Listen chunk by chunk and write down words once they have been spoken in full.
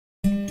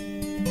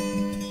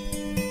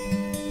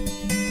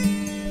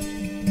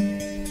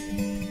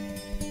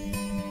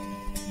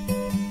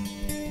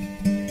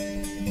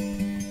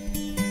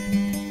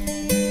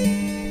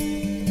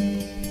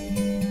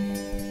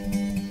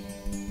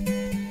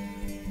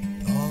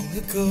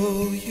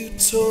ago you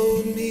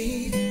told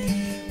me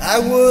I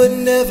would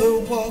never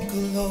walk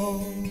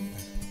alone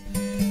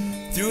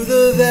through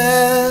the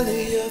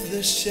valley of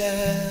the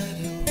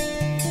shadow,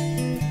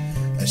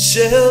 a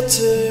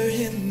shelter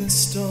in the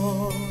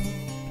storm.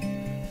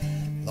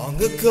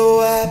 Long ago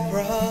I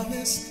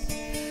promised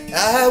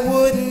I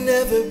would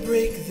never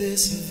break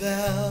this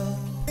vow,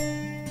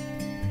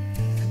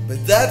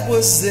 but that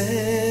was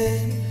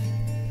then,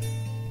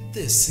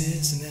 this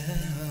is now.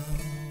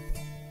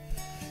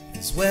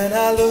 'Cause when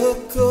I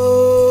look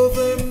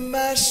over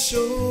my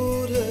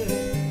shoulder,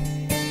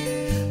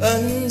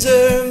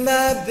 under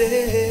my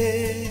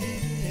bed,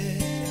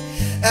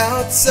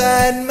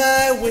 outside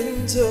my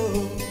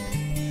window,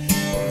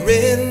 or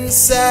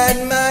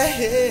inside my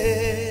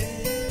head,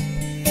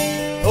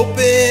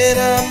 hoping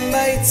I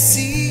might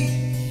see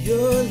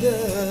your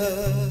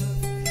love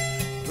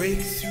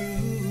break through.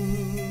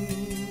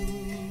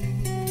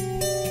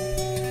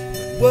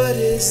 But what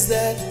is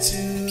that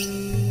to you?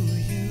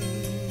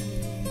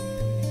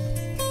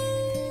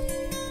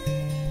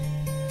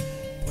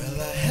 Well,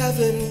 I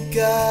haven't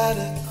got a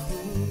clue.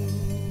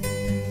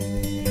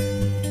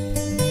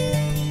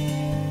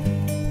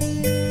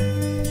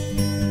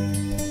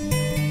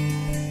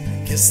 I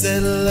guess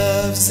that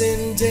love's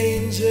in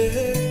danger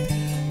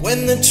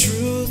when the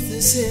truth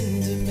is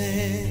in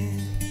demand.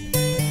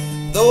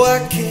 Though I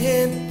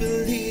can't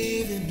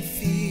believe in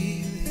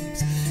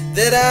feelings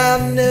that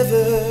I'll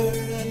never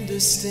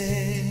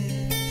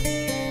understand,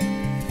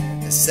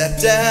 I sat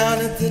down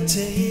at the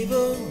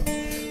table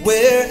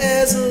where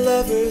as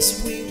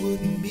lovers we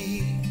would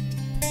meet,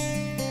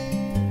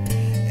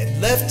 and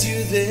left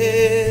you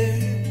there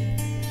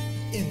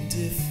in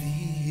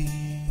defeat.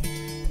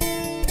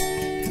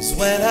 'Cause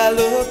when I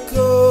look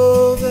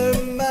over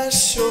my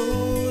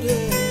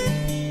shoulder,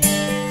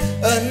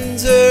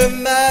 under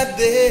my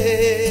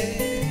bed,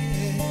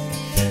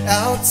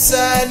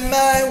 outside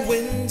my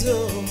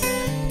window,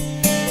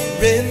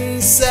 or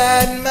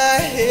inside my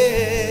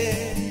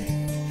head,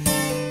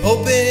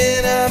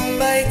 hoping I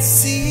might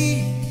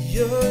see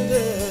your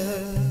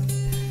love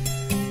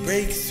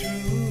break through.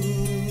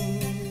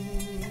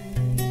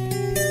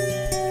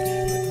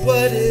 But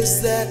what is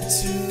that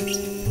to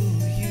you?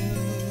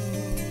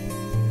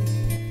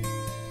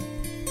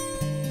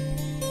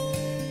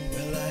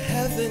 Well, I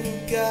haven't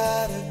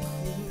got a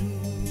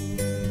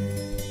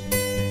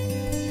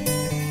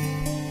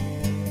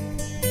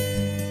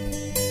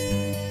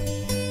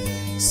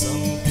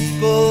Some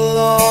people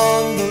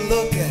on the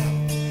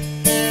lookout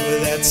for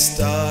that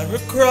star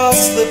across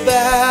the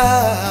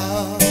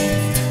bow,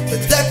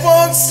 but that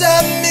won't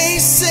stop me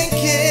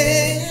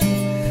sinking,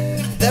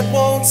 that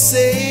won't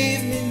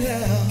save me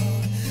now.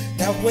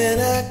 Not when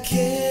I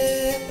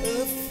can't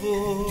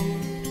afford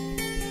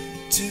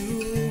to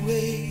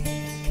wait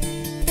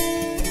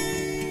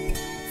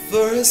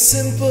for a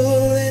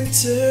simple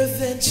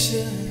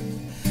intervention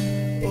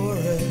or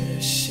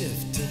a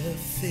shift of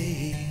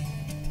fate.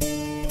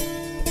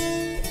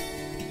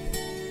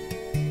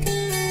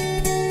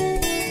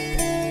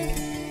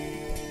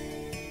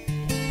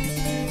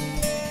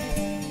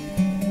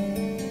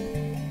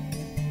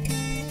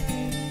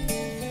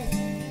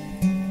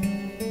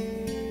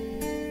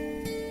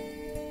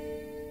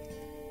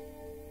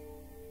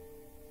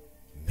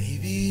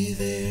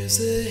 There's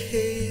a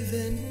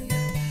haven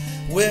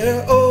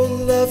where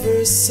old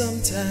lovers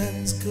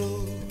sometimes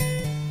go,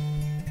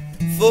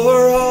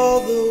 for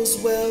all those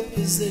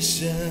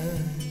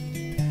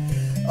well-positioned,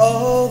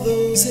 all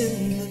those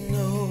in the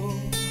know.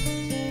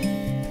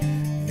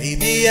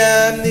 Maybe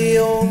I'm the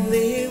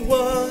only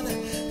one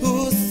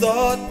who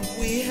thought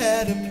we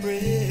had a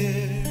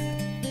prayer.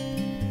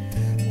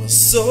 Well,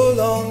 so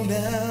long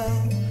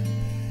now,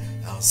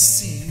 I'll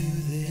see you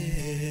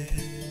there.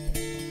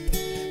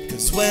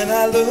 'Cause when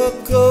I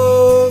look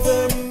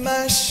over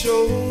my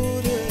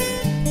shoulder,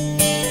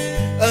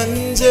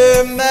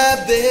 under my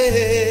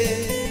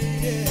bed,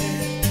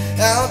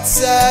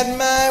 outside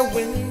my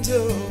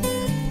window,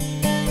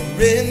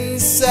 or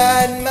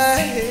inside my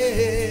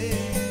head,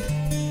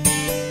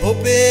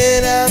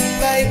 hoping I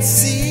might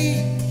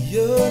see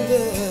your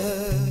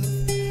love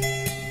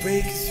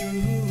break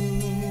through.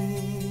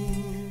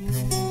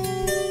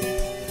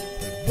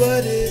 But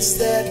what is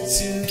that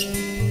to you?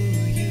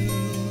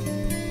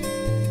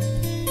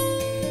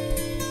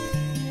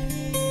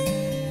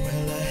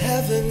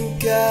 Haven't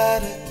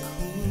got a